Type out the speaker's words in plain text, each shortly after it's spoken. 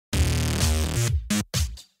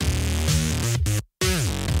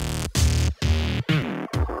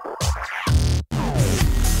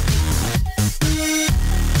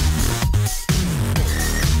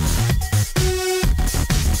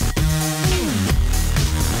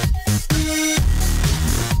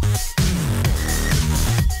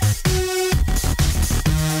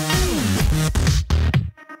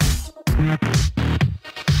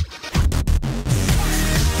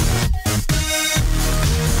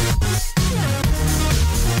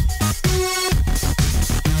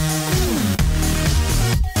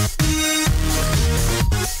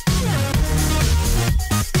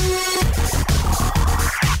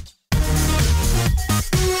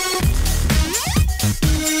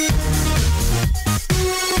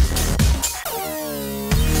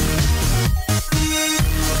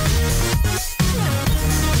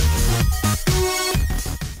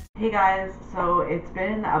guys, so it's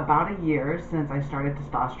been about a year since I started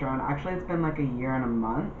testosterone. Actually, it's been like a year and a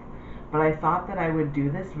month, but I thought that I would do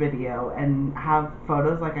this video and have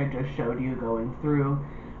photos like I just showed you going through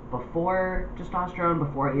before testosterone,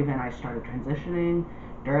 before even I started transitioning,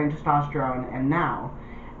 during testosterone, and now.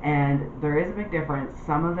 And there is a big difference.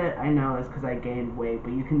 Some of it I know is because I gained weight,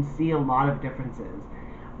 but you can see a lot of differences.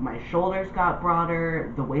 My shoulders got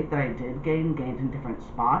broader. The weight that I did gained in different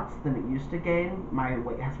spots than it used to gain. My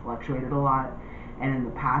weight has fluctuated a lot, and in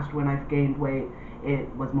the past when I've gained weight, it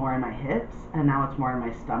was more in my hips, and now it's more in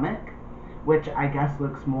my stomach, which I guess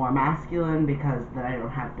looks more masculine because then I don't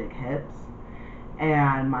have big hips.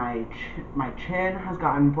 And my chin has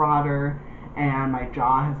gotten broader, and my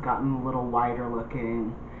jaw has gotten a little wider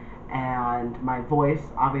looking, and my voice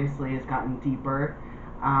obviously has gotten deeper.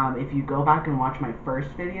 If you go back and watch my first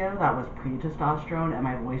video, that was pre-testosterone, and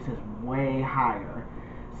my voice is way higher.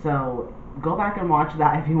 So go back and watch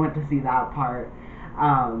that if you want to see that part.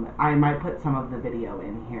 I might put some of the video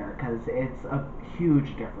in here because it's a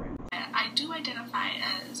huge difference. I do identify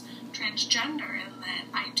as transgender in that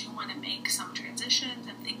I do want to make some transitions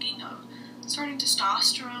and thinking of starting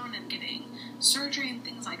testosterone and getting surgery and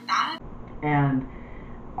things like that. And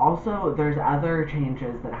also, there's other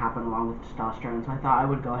changes that happen along with testosterone, so I thought I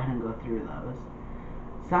would go ahead and go through those.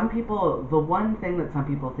 Some people, the one thing that some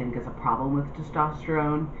people think is a problem with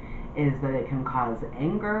testosterone is that it can cause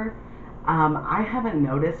anger. I haven't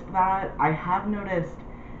noticed that. I have noticed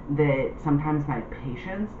that sometimes my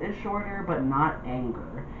patience is shorter, but not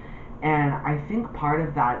anger. And I think part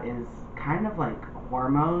of that is kind of like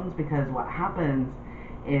hormones, because what happens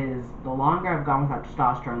is the longer I've gone without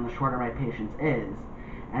testosterone, the shorter my patience is.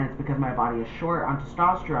 And it's because my body is short on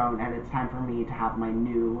testosterone, and it's time for me to have my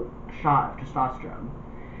new shot of testosterone.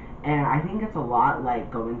 And I think it's a lot like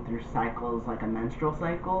going through cycles, like a menstrual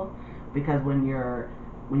cycle, because when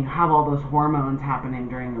you have all those hormones happening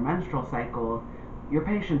during your menstrual cycle, your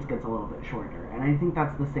patience gets a little bit shorter. And I think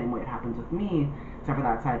that's the same way it happens with me, except for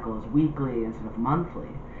that cycle is weekly instead of monthly.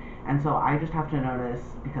 And so I just have to notice,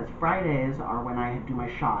 because Fridays are when I do my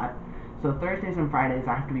shot, so Thursdays and Fridays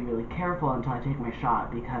I have to be really careful until I take my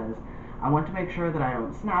shot, because I want to make sure that I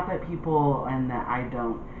don't snap at people and that I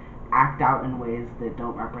don't act out in ways that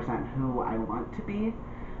don't represent who I want to be.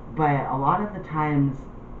 But a lot of the times,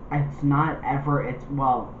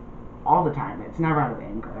 all the time, it's never out of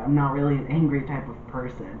anger. I'm not really an angry type of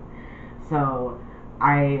person. So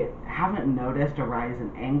I haven't noticed a rise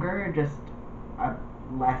in anger, just a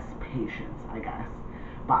less patience, I guess.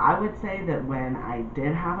 But I would say that when I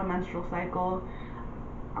did have a menstrual cycle,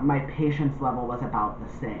 my patience level was about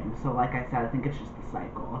the same. So like I said, I think it's just the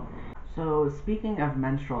cycle. So speaking of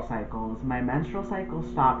menstrual cycles, my menstrual cycle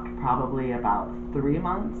stopped probably about 3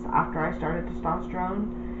 months after I started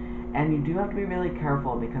testosterone. And you do have to be really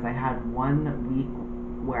careful, because I had 1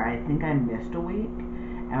 week where I think I missed a week,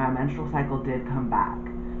 and my menstrual cycle did come back.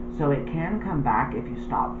 So it can come back if you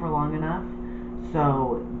stop for long enough.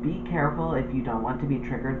 So be careful if you don't want to be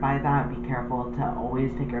triggered by that. Be careful to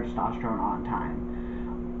always take your testosterone on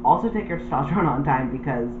time. Also take your testosterone on time,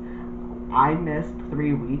 because I missed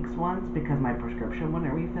 3 weeks once because my prescription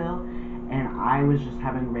wouldn't refill, and I was just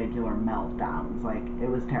having regular meltdowns. Like, it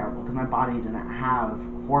was terrible because my body didn't have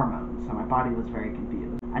hormones, so my body was very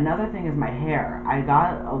confused. Another thing is my hair. I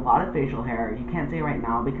got a lot of facial hair. You can't see right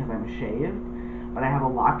now because I'm shaved, but I have a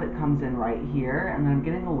lot that comes in right here, and then I'm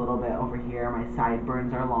getting a little bit over here. My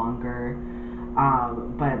sideburns are longer,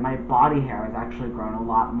 but my body hair has actually grown a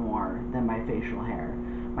lot more than my facial hair.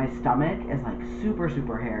 My stomach is like super,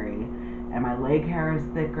 super hairy, and my leg hair is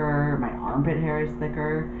thicker, my armpit hair is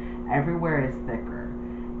thicker, everywhere is thicker.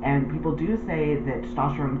 And people do say that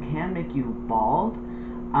testosterone can make you bald.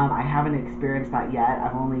 I haven't experienced that yet.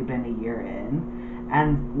 I've only been a year in.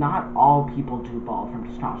 And not all people do bald from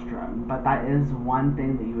testosterone, but that is one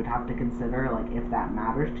thing that you would have to consider, like, if that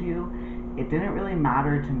matters to you. It didn't really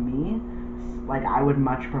matter to me. Like, I would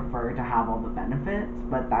much prefer to have all the benefits,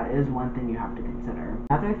 but that is one thing you have to consider.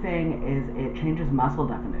 Another thing is it changes muscle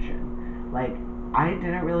definition. Like, I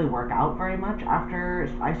didn't really work out very much after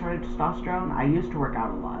I started testosterone. I used to work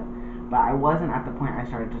out a lot, but I wasn't at the point I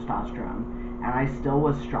started testosterone. And I still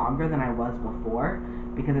was stronger than I was before,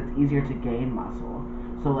 because it's easier to gain muscle.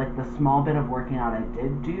 So like the small bit of working out I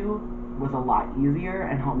did do was a lot easier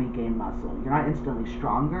and helped me gain muscle. You're not instantly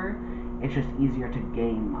stronger, it's just easier to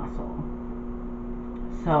gain muscle.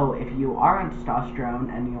 So if you are on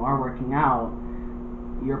testosterone and you are working out,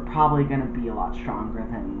 you're probably going to be a lot stronger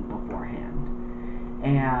than beforehand.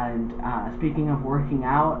 And speaking of working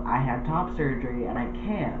out, I had top surgery and I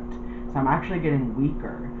can't. So I'm actually getting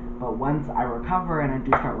weaker. But once I recover and I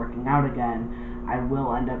do start working out again, I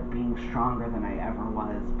will end up being stronger than I ever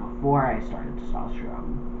was before I started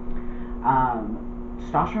testosterone.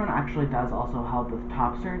 Testosterone actually does also help with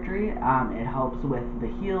top surgery. It helps with the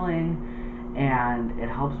healing, and it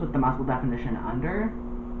helps with the muscle definition under,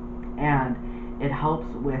 and it helps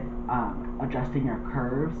with adjusting your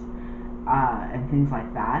curves and things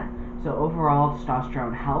like that. So overall,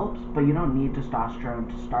 testosterone helps, but you don't need testosterone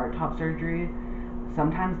to start top surgery.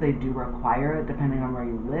 Sometimes they do require it depending on where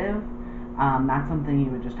you live. That's something you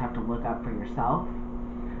would just have to look up for yourself.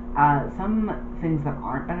 Some things that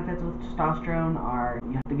aren't benefits with testosterone are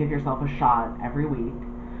you have to give yourself a shot every week.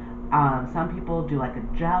 Some people do like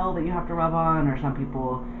a gel that you have to rub on, or some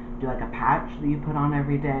people do like a patch that you put on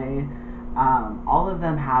every day. All of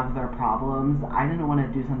them have their problems. I didn't want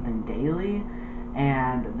to do something daily,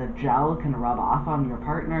 and the gel can rub off on your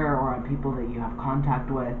partner or on people that you have contact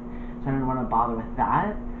with, so I didn't want to bother with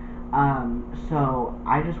that. So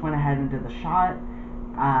I just went ahead and did the shot.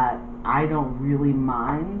 I don't really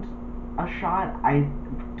mind a shot.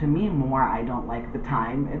 To me, I don't like the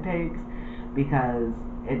time it takes, because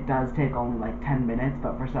it does take only like 10 minutes,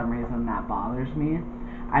 but for some reason that bothers me.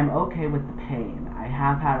 I'm okay with the pain. I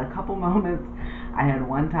have had a couple moments. I had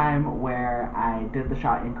one time where I did the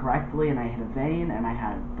shot incorrectly and I hit a vein and I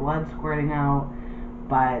had blood squirting out,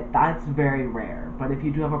 but that's very rare. But if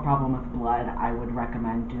you do have a problem with blood, I would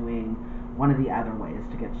recommend doing one of the other ways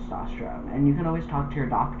to get testosterone. And you can always talk to your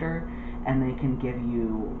doctor, and they can give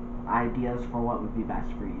you ideas for what would be best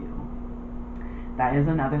for you. That is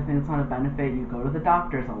another thing that's not a benefit. You go to the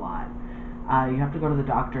doctors a lot. You have to go to the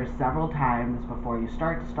doctor several times before you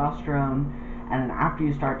start testosterone, and then after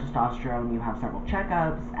you start testosterone, you have several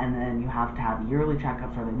checkups, and then you have to have yearly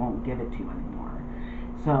checkups or they won't give it to you anymore.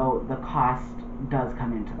 So the cost does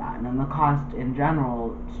come into that. And then the cost in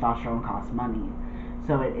general, testosterone costs money.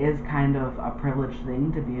 So it is kind of a privileged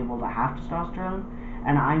thing to be able to have testosterone,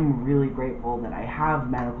 and I'm really grateful that I have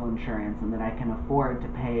medical insurance and that I can afford to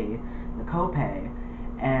pay the copay.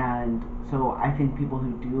 And so I think people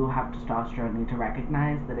who do have testosterone need to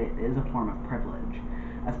recognize that it is a form of privilege,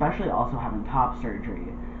 especially also having top surgery.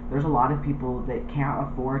 There's a lot of people that can't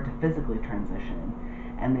afford to physically transition,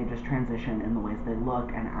 and they just transition in the ways they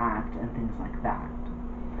look and act and things like that.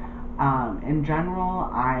 In general,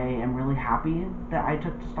 I am really happy that I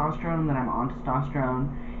took testosterone, that I'm on testosterone.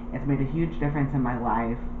 It's made a huge difference in my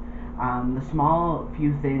life. The small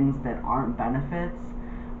few things that aren't benefits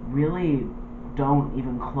really don't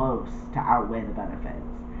even close to outweigh the benefits.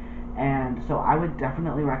 And so I would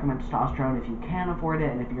definitely recommend testosterone if you can afford it,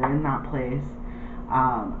 and if you're in that place.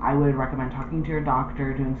 I would recommend talking to your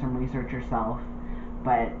doctor, doing some research yourself,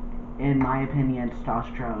 but in my opinion,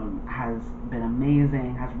 testosterone has been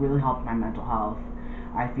amazing, has really helped my mental health.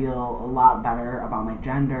 I feel a lot better about my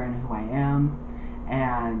gender and who I am,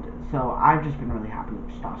 and so I've just been really happy with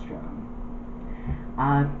testosterone.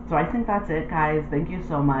 So I think that's it, guys. Thank you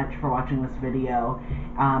so much for watching this video.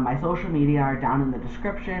 My social media are down in the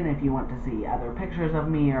description if you want to see other pictures of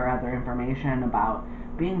me or other information about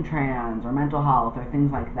being trans or mental health or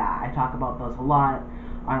things like that. I talk about those a lot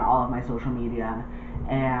on all of my social media.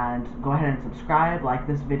 And go ahead and subscribe, like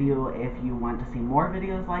this video if you want to see more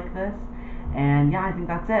videos like this. And yeah, I think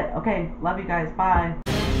that's it. Okay, love you guys. Bye.